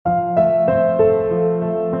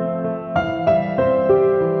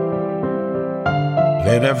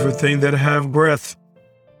Let everything that have breath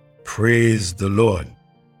praise the Lord.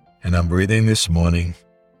 And I'm breathing this morning,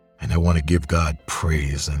 and I want to give God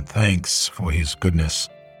praise and thanks for his goodness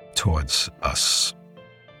towards us.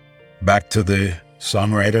 Back to the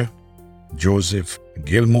songwriter, Joseph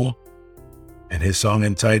Gilmore, and his song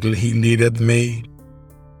entitled, He Leadeth Me.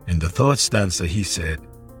 In the third stanza, he said,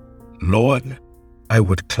 Lord, I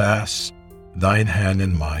would clasp thine hand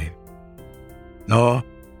in mine, nor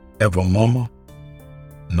ever murmur,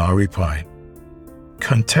 nor repine,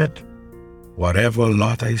 content whatever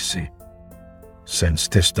lot I see, since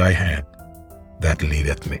 'tis thy hand that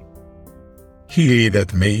leadeth me. He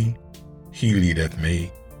leadeth me, he leadeth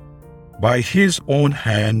me, by his own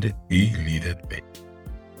hand he leadeth me.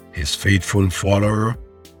 His faithful follower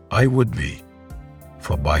I would be,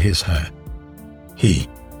 for by his hand he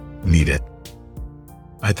leadeth.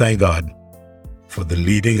 I thank God for the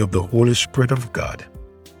leading of the Holy Spirit of God,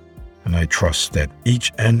 and I trust that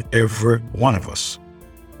each and every one of us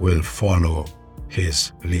will follow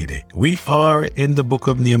his leading. We are in the book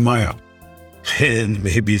of Nehemiah, and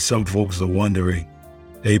maybe some folks are wondering,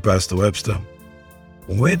 hey, Pastor Webster,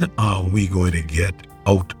 when are we going to get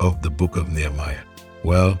out of the book of Nehemiah?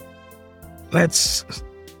 Well, let's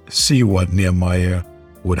see what Nehemiah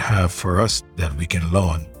would have for us that we can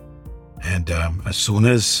learn. And as soon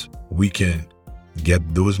as we can get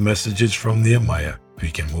those messages from Nehemiah, we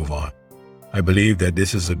can move on. I believe that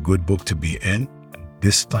this is a good book to be in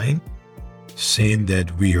this time, saying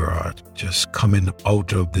that we are just coming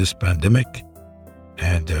out of this pandemic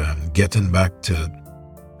and getting back to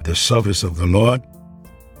the service of the Lord.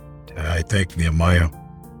 I think Nehemiah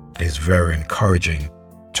is very encouraging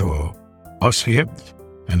to us here,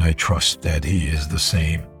 and I trust that he is the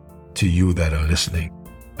same to you that are listening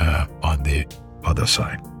on the other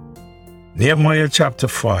side. Nehemiah chapter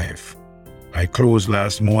 5. I closed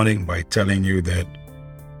last morning by telling you that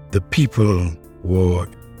the people were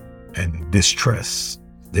in distress.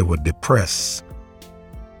 They were depressed.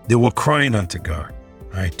 They were crying unto God.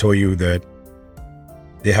 I told you that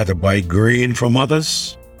they had to buy grain from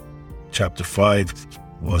others. Chapter 5,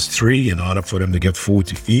 verse 3, in order for them to get food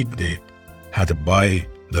to eat, they had to buy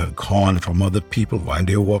the corn from other people while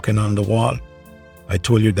they were walking on the wall. I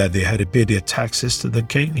told you that they had to pay their taxes to the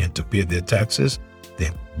king, and to pay their taxes, they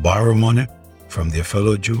borrow money from their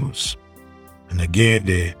fellow Jews. And again,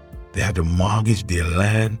 they had to mortgage their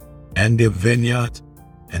land and their vineyard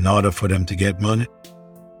in order for them to get money.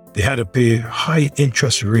 They had to pay high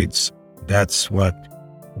interest rates. That's what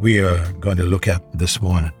we are going to look at this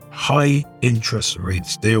morning. High interest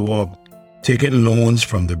rates. They were taking loans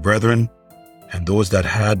from the brethren, and those that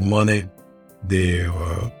had money, they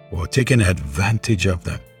were taking advantage of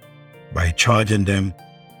them by charging them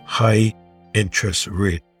high interest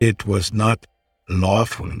rate. It was not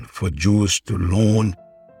lawful for Jews to loan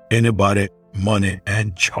anybody money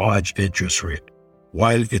and charge interest rate.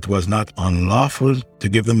 While it was not unlawful to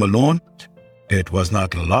give them a loan, it was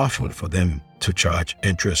not lawful for them to charge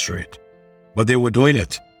interest rate. But they were doing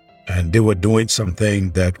it, and they were doing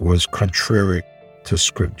something that was contrary to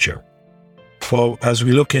Scripture. For as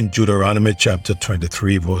we look in Deuteronomy chapter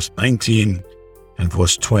 23, verse 19 and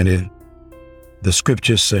verse 20, the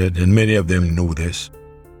Scripture said, and many of them knew this,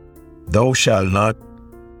 thou shalt not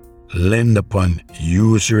lend upon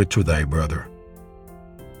usury to thy brother,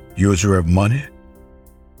 usury of money,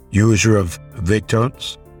 usury of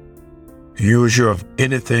victuals, usury of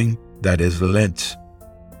anything that is lent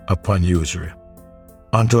upon usury.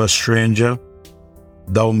 Unto a stranger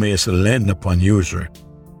thou mayest lend upon usury,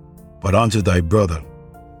 but unto thy brother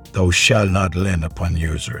thou shalt not lend upon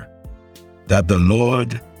usury, that the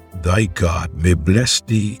Lord thy God may bless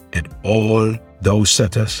thee in all thou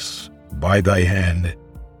settest by thy hand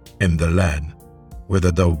in the land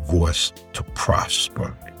whither thou goest to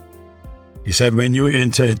prosper. He said, when you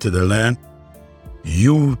enter into the land,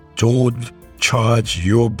 you don't charge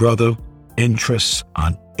your brother interest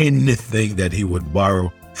on anything that he would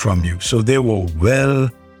borrow from you. So they were well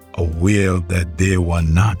aware that they were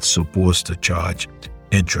not supposed to charge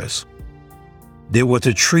interest. They were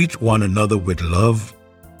to treat one another with love,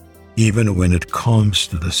 even when it comes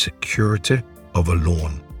to the security of a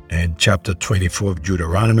loan. In chapter 24 of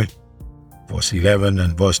Deuteronomy, verse 11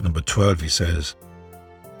 and verse number 12, he says,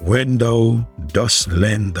 when thou dost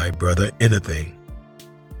lend thy brother anything,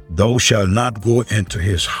 thou shalt not go into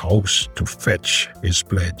his house to fetch his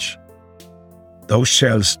pledge. Thou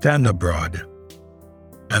shalt stand abroad,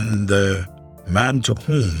 and the man to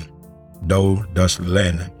whom thou dost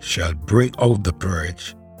lend shall bring out the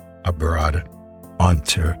pledge abroad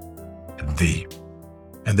unto thee.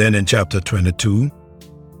 And then in chapter 22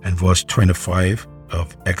 and verse 25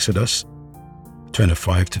 of Exodus,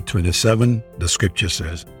 25 to 27, the scripture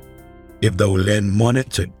says, if thou lend money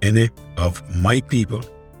to any of my people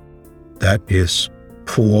that is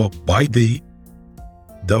poor by thee,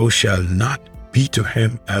 thou shalt not be to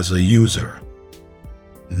him as a usurer,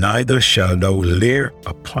 neither shalt thou lay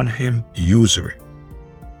upon him usury.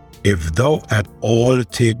 If thou at all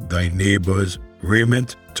take thy neighbor's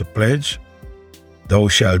raiment to pledge, thou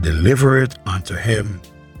shalt deliver it unto him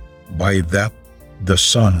by that the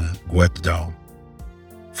sun goeth down.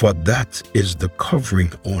 For that is the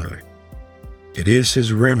covering only. It is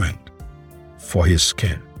his raiment for his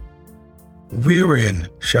skin. Wherein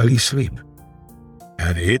shall he sleep?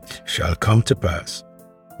 And it shall come to pass,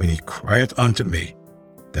 when he crieth unto me,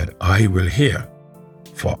 that I will hear,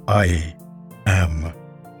 for I am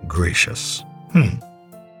gracious.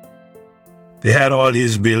 They had all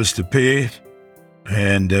these bills to pay,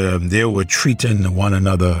 and they were treating one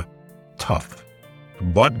another tough.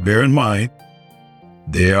 But bear in mind,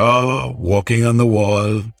 they are walking on the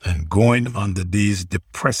wall and going under these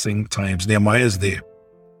depressing times. Nehemiah is there.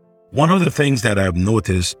 One of the things that I've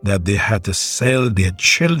noticed, that they had to sell their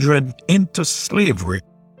children into slavery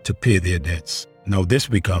to pay their debts. Now this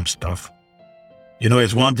becomes tough. You know,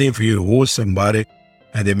 it's one thing for you to owe somebody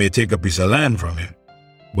and they may take a piece of land from you.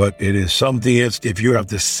 But it is something else if you have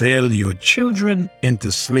to sell your children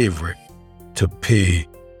into slavery to pay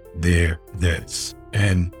their debts.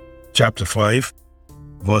 And chapter 5,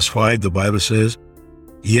 verse 5, the Bible says,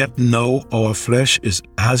 yet now our flesh is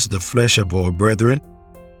as the flesh of our brethren,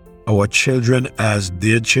 our children as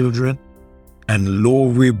their children, and lo,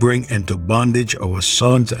 we bring into bondage our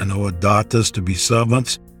sons and our daughters to be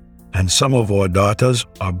servants, and some of our daughters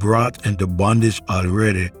are brought into bondage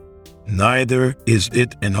already. Neither is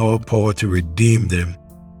it in our power to redeem them,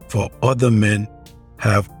 for other men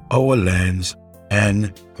have our lands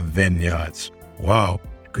and vineyards. Wow,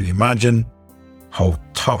 you could imagine how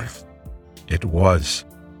tough it was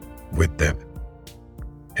with them.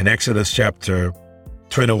 In Exodus chapter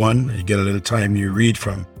 21, you get a little time, you read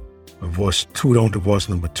from verse 2 down to verse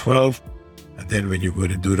number 12. And then when you go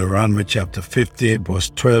to Deuteronomy chapter 15,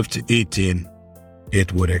 verse 12 to 18,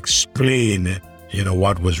 it would explain,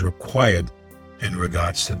 what was required in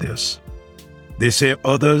regards to this. They say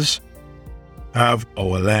others have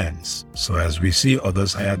our lands. So as we see,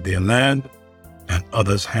 others had their land and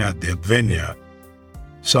others had their vineyard.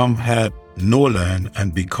 Some had no land,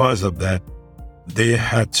 and because of that, they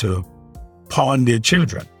had to pawn their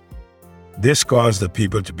children. This caused the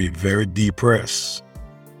people to be very depressed.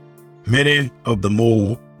 Many of the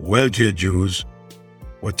more wealthier Jews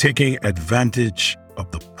were taking advantage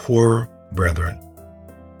of the poor brethren.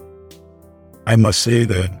 I must say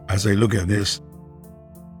that as I look at this,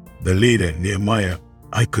 the leader, Nehemiah,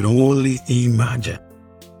 I could only imagine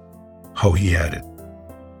how he had it.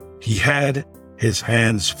 He had his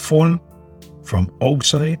hands full from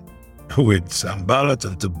outside with Sanballat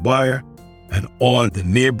and Tobiah and all the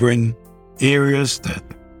neighboring areas that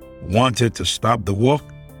wanted to stop the work.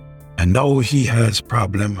 And now he has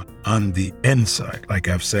problem on the inside. Like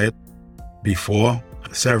I've said before,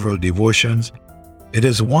 several devotions, it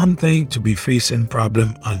is one thing to be facing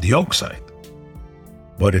problem on the outside,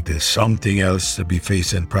 but it is something else to be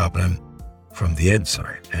facing problem from the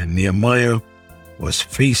inside. And Nehemiah was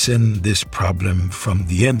facing this problem from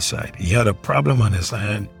the inside. He had a problem on his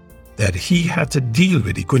hand that he had to deal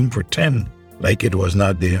with. He couldn't pretend like it was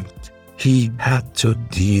not there. He had to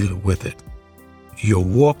deal with it. You're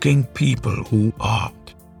walking people who are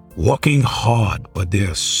working hard, but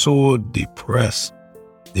they're so depressed.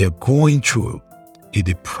 They're going through a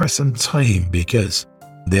depressing time because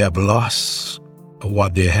they have lost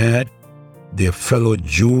what they had. Their fellow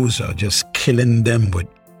Jews are just killing them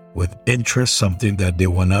with interest, something that they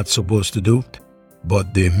were not supposed to do.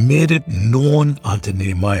 But they made it known unto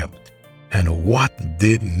Nehemiah. And what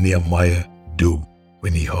did Nehemiah do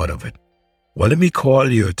when he heard of it? Well, let me call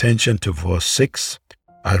your attention to verse 6.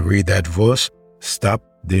 I'll read that verse, stop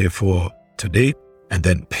there for today, and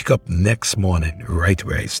then pick up next morning right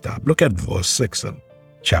where I stop. Look at verse 6 of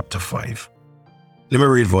chapter 5. Let me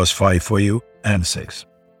read verse 5 for you and 6.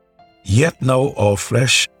 Yet now our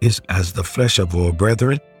flesh is as the flesh of our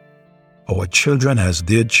brethren, our children as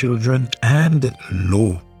their children, and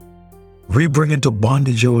lo, we bring into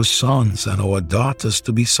bondage our sons and our daughters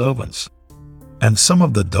to be servants. And some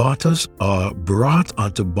of the daughters are brought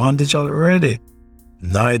unto bondage already.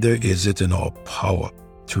 Neither is it in our power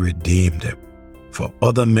to redeem them, for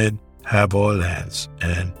other men have our lands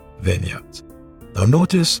and vineyards. Now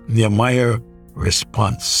notice Nehemiah's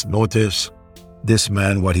response. Notice this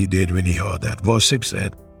man, what he did when he heard that. Verse 6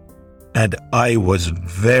 said, and I was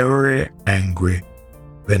very angry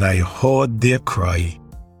when I heard their cry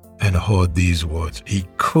and heard these words. He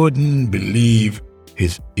couldn't believe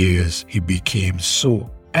his ears. He became so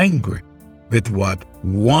angry with what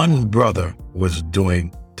one brother was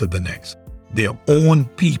doing to the next. Their own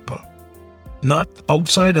people, not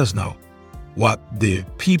outsiders now. What the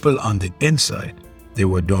people on the inside, they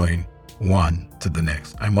were doing one to the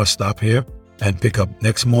next. I must stop here and pick up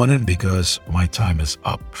next morning because my time is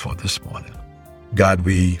up for this morning. God,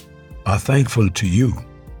 we are thankful to you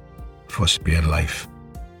for spared life.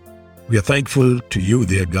 We are thankful to you,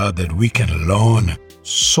 dear God, that we can learn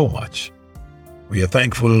so much. We are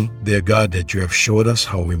thankful, dear God, that you have showed us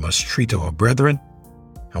how we must treat our brethren.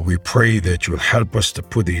 And we pray that you'll help us to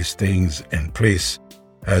put these things in place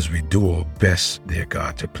as we do our best, dear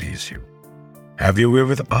God, to please you. Have your way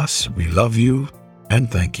with us. We love you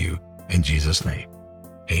and thank you in Jesus' name.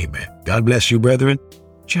 Amen. God bless you, brethren.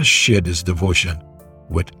 Just share this devotion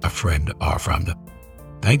with a friend or family.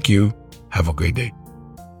 Thank you. Have a great day.